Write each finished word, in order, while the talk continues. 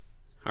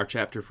Our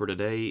chapter for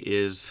today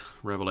is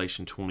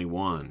Revelation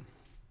 21.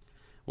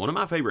 One of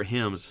my favorite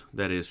hymns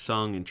that is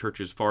sung in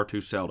churches far too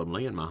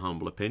seldomly, in my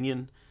humble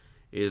opinion,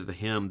 is the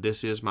hymn,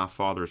 "This is My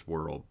Father's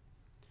World."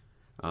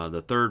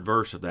 The third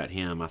verse of that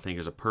hymn, I think,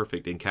 is a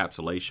perfect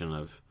encapsulation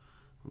of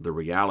the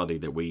reality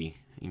that we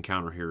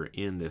encounter here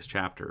in this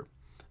chapter.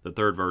 The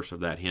third verse of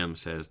that hymn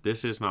says,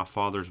 "This is my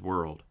Father's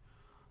world.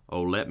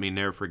 Oh, let me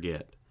ne'er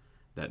forget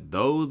that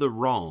though the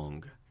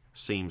wrong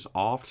seems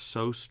oft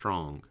so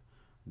strong,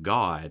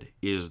 God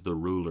is the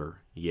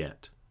ruler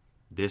yet.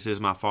 This is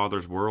my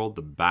Father's world.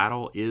 The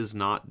battle is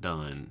not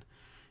done.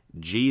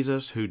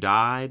 Jesus who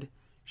died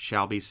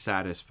shall be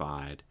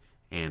satisfied,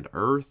 and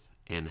earth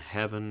and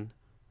heaven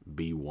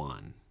be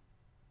one."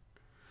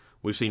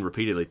 We've seen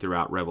repeatedly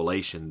throughout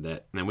Revelation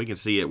that, and we can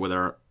see it with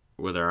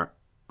our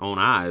own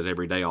eyes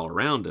every day all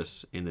around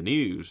us in the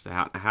news,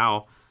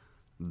 how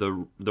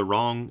the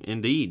wrong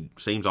indeed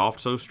seems oft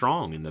so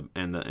strong,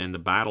 and the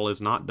battle is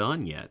not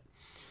done yet.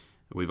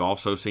 We've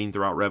also seen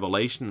throughout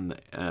Revelation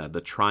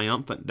the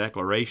triumphant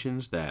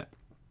declarations that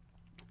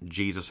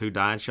Jesus who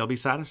died shall be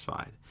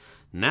satisfied.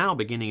 Now,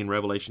 beginning in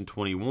Revelation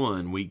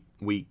 21,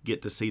 we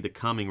get to see the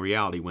coming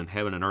reality when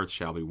heaven and earth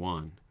shall be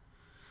one.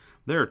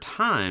 There are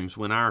times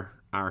when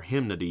our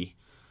hymnody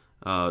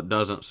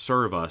doesn't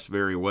serve us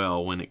very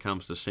well when it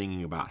comes to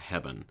singing about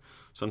heaven.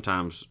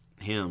 Sometimes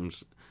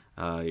hymns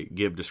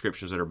give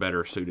descriptions that are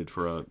better suited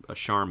for a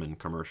Charmin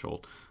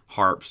commercial.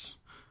 Harps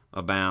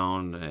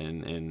abound,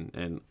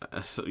 and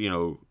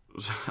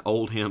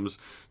old hymns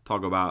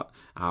talk about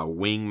 "I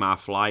wing my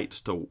flight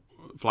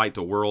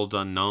to worlds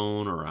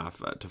unknown," or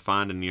to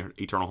find an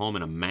eternal home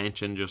in a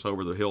mansion just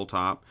over the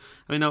hilltop.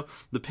 I mean,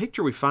 the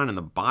picture we find in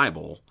the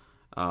Bible,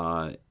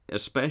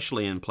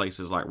 especially in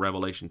places like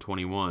Revelation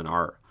 21,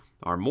 are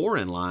more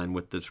in line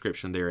with the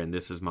description there in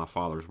 "This is my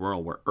Father's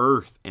world," where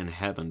earth and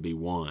heaven be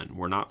one.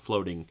 We're not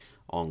floating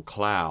on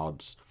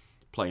clouds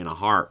playing a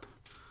harp.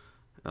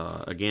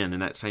 Again, in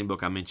that same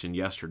book I mentioned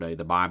yesterday,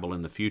 The Bible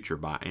in the Future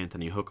by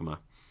Anthony Hoekema,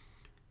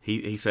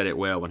 he said it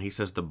well when he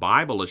says, "The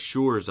Bible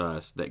assures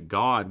us that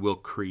God will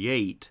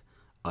create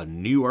a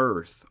new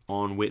earth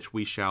on which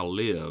we shall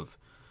live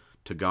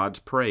to God's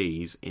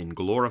praise in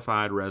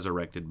glorified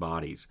resurrected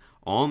bodies.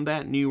 On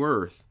that new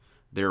earth,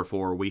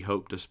 therefore, we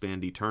hope to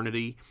spend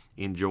eternity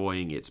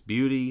enjoying its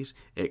beauties,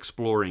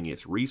 exploring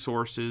its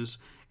resources,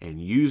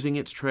 and using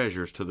its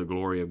treasures to the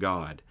glory of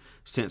God.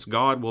 Since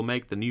God will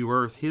make the new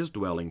earth His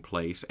dwelling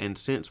place, and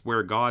since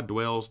where God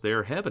dwells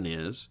there heaven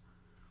is,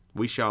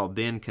 we shall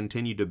then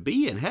continue to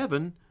be in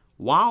heaven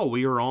while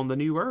we are on the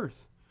new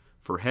earth.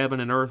 For heaven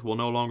and earth will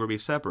no longer be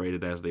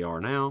separated as they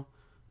are now,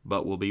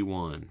 but will be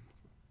one."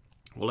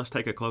 Well, let's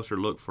take a closer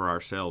look for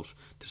ourselves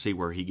to see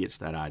where he gets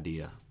that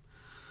idea.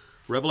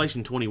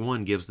 Revelation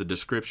 21 gives the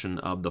description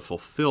of the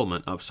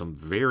fulfillment of some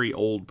very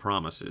old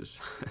promises.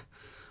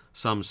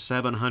 Some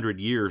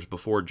 700 years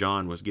before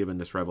John was given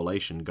this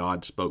revelation,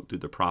 God spoke through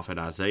the prophet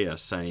Isaiah,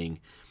 saying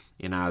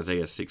in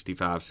Isaiah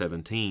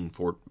 65:17,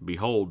 "For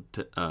behold,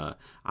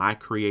 I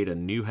create a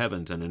new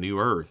heavens and a new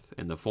earth,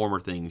 and the former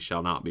things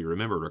shall not be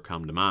remembered or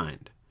come to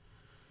mind."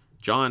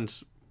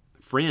 John's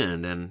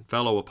friend and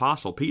fellow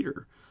apostle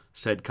Peter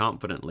said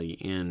confidently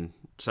in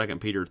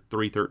 2 Peter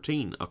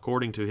 3:13,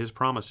 "According to his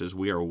promises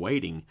we are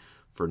waiting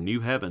for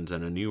new heavens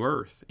and a new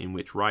earth in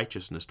which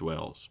righteousness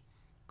dwells."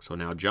 So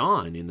now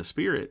John, in the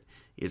Spirit,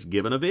 is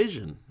given a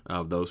vision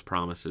of those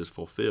promises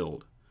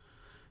fulfilled.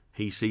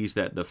 He sees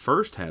that the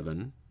first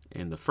heaven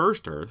and the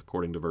first earth,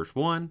 according to verse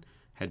 1,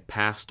 had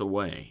passed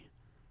away.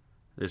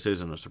 This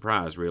isn't a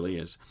surprise, really,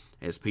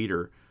 as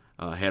Peter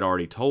had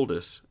already told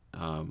us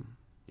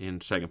in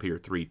 2 Peter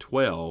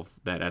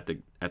 3:12, that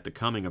at the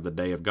coming of the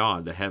day of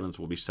God, the heavens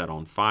will be set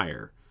on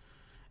fire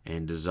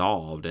and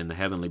dissolved, and the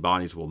heavenly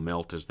bodies will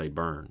melt as they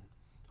burn.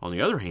 On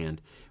the other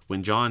hand,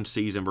 when John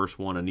sees in verse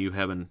 1 a new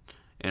heaven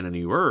and a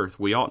new earth,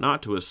 we ought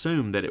not to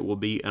assume that it will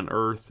be an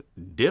earth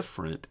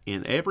different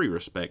in every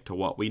respect to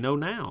what we know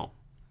now.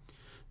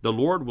 The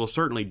Lord will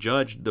certainly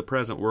judge the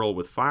present world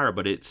with fire,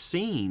 but it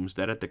seems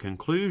that at the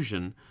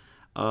conclusion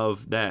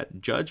of that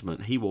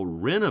judgment, He will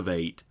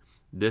renovate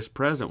this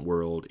present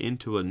world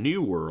into a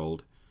new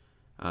world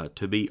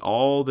to be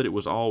all that it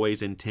was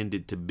always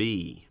intended to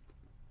be.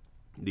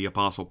 The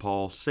Apostle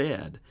Paul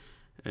said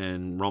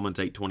in Romans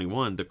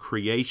 8:21, "The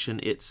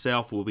creation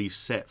itself will be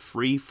set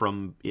free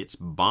from its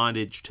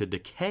bondage to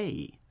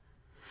decay."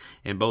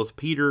 And both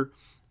Peter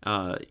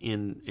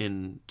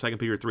in 2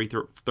 Peter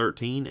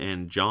 3:13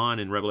 and John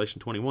in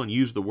Revelation 21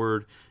 use the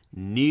word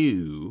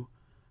new,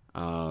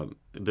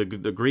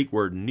 the Greek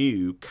word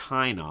new,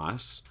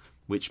 kainos,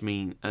 which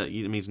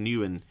it means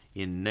new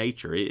in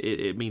nature.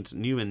 It means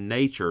new in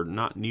nature,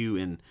 not new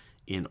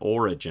in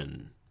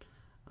origin.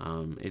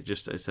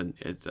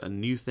 It's a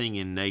new thing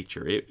in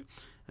nature.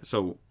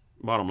 So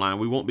bottom line,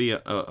 we won't be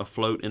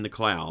afloat in the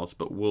clouds,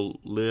 but we'll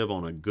live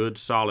on a good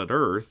solid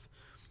earth,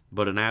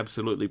 but an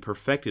absolutely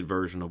perfected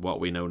version of what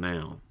we know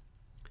now.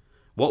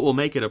 What will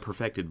make it a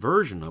perfected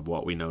version of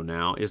what we know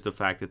now is the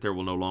fact that there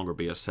will no longer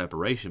be a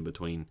separation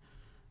between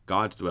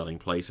God's dwelling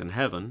place in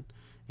heaven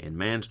and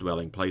man's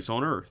dwelling place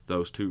on earth.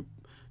 Those two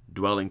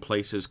dwelling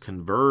places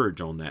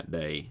converge on that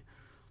day.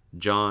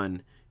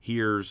 John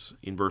hears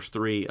in verse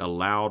 3 a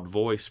loud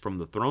voice from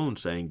the throne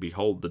saying,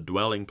 "Behold, the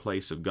dwelling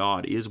place of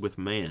God is with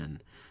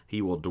man.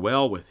 He will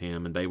dwell with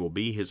him, and they will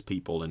be his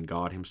people, and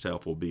God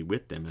himself will be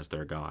with them as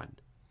their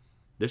God."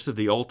 This is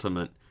the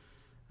ultimate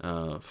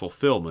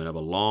fulfillment of a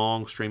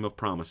long stream of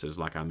promises,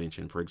 like I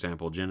mentioned. For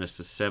example,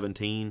 Genesis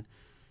 17,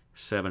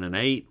 7 and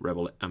 8,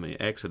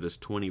 Exodus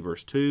 20,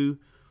 verse 2,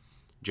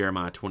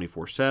 Jeremiah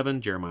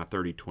 24:7, Jeremiah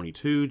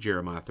 30:22,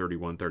 Jeremiah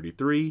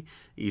 31:33,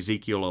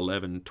 Ezekiel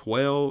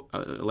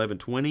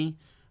 11:20,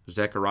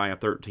 Zechariah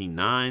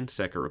 13:9,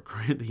 2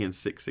 Corinthians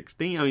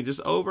 6:16.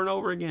 Just over and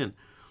over again.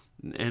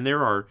 And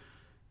there are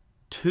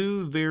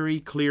two very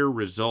clear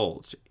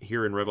results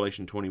here in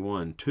Revelation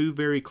 21, two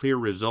very clear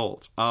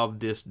results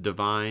of this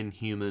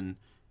divine-human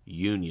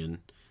union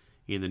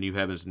in the new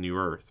heavens and new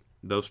earth.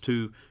 Those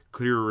two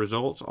clear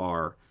results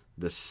are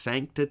the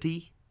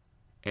sanctity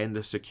and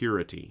the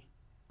security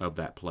of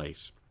that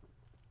place.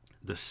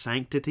 The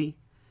sanctity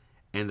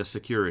and the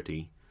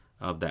security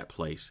of that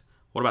place.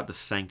 What about the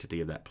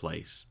sanctity of that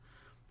place?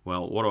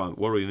 Well, what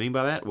do we mean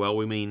by that? Well,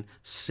 we mean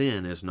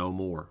sin is no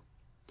more.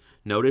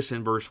 Notice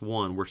in verse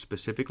 1, we're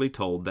specifically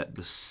told that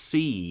the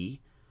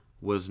sea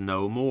was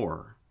no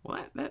more.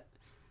 Well,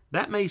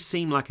 that may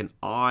seem like an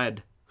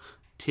odd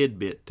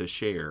tidbit to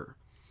share,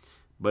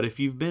 but if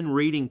you've been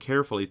reading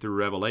carefully through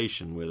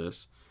Revelation with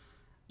us,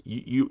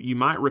 you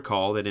might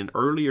recall that in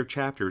earlier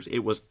chapters, it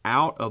was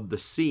out of the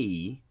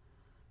sea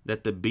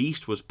that the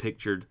beast was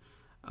pictured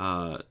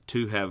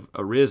to have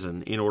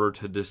arisen in order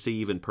to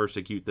deceive and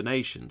persecute the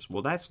nations.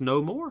 Well, that's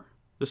no more.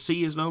 The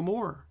sea is no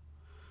more.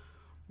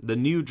 The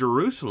New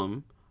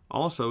Jerusalem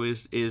also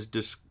is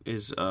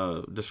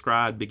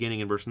described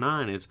beginning in verse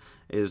 9.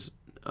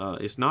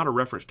 It's not a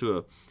reference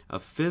to a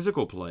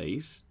physical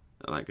place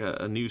like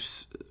a new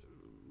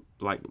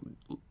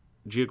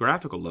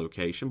geographical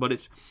location,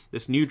 but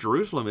this New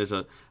Jerusalem is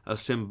a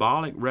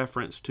symbolic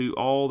reference to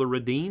all the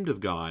redeemed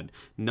of God.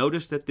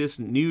 Notice that this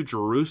New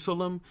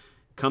Jerusalem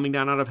coming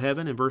down out of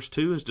heaven in verse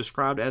 2 is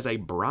described as a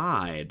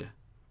bride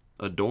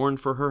adorned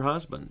for her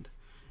husband,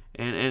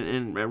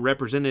 and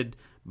represented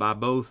by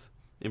both,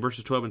 in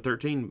verses 12 and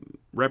 13,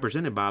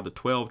 represented by the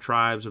 12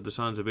 tribes of the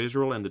sons of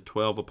Israel and the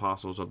 12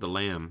 apostles of the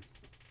Lamb.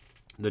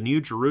 The New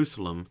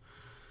Jerusalem,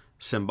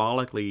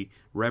 symbolically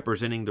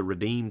representing the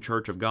redeemed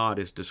church of God,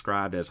 is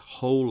described as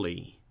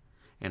holy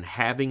and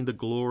having the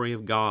glory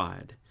of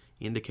God,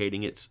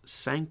 indicating its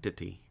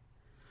sanctity.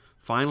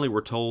 Finally,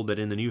 we're told that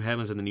in the new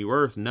heavens and the new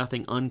earth,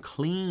 nothing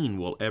unclean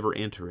will ever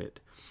enter it,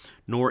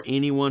 nor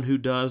anyone who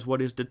does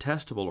what is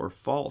detestable or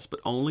false, but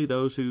only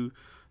those who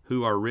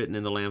are written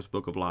in the Lamb's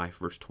book of life,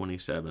 verse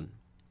 27.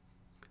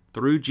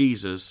 Through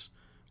Jesus,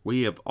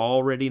 we have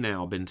already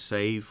now been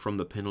saved from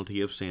the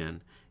penalty of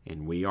sin,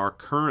 and we are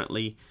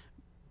currently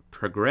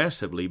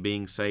progressively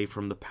being saved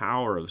from the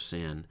power of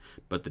sin.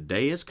 But the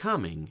day is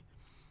coming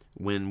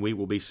when we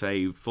will be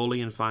saved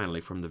fully and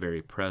finally from the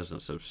very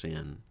presence of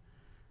sin.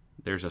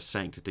 There's a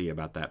sanctity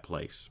about that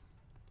place.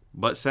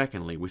 But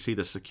secondly, we see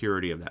the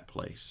security of that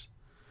place.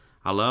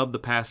 I love the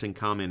passing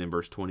comment in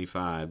verse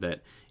 25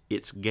 that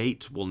its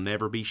gates will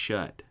never be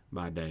shut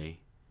by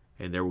day,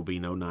 and there will be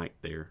no night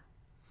there.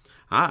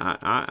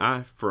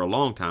 I for a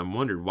long time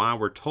wondered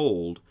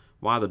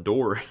why the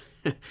door,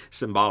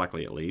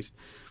 symbolically at least,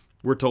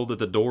 we're told that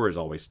the door is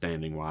always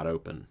standing wide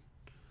open.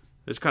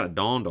 It's kind of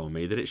dawned on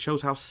me that it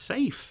shows how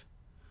safe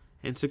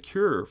and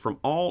secure from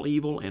all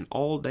evil and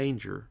all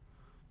danger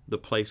the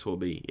place will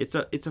be.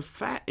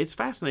 It's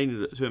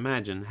fascinating to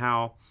imagine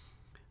how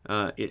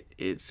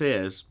it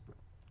says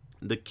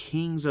the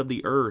kings of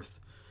the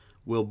earth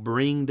will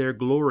bring their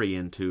glory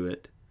into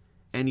it,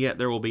 and yet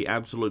there will be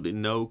absolutely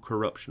no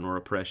corruption or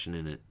oppression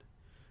in it.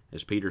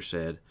 As Peter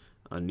said,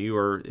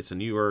 it's a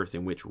new earth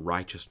in which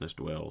righteousness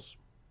dwells.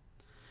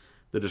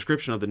 The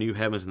description of the new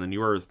heavens and the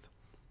new earth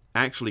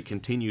actually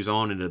continues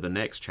on into the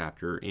next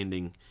chapter,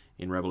 ending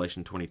in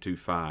Revelation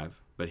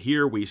 22:5. But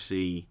here we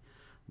see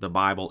the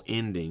Bible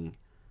ending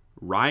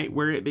right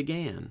where it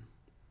began.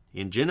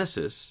 In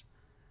Genesis,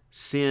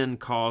 sin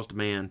caused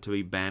man to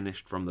be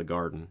banished from the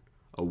garden,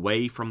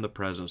 away from the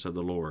presence of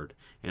the Lord,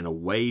 and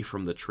away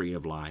from the tree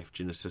of life,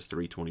 Genesis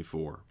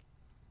 3:24.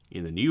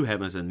 In the new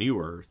heavens and new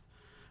earth,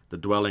 the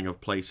dwelling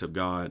place of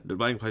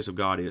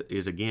God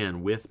is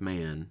again with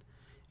man,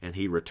 and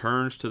he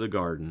returns to the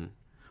garden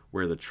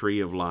where the tree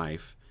of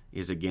life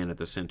is again at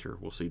the center.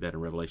 We'll see that in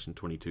Revelation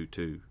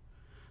 22:2.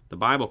 The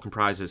Bible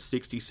comprises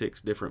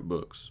 66 different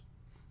books,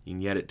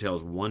 and yet it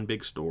tells one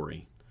big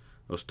story,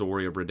 a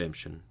story of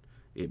redemption.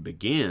 It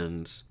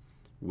begins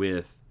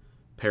with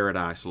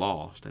paradise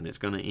lost, and it's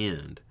going to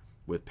end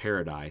with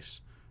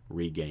paradise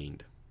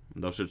regained.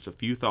 And those are just a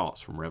few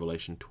thoughts from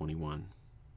Revelation 21.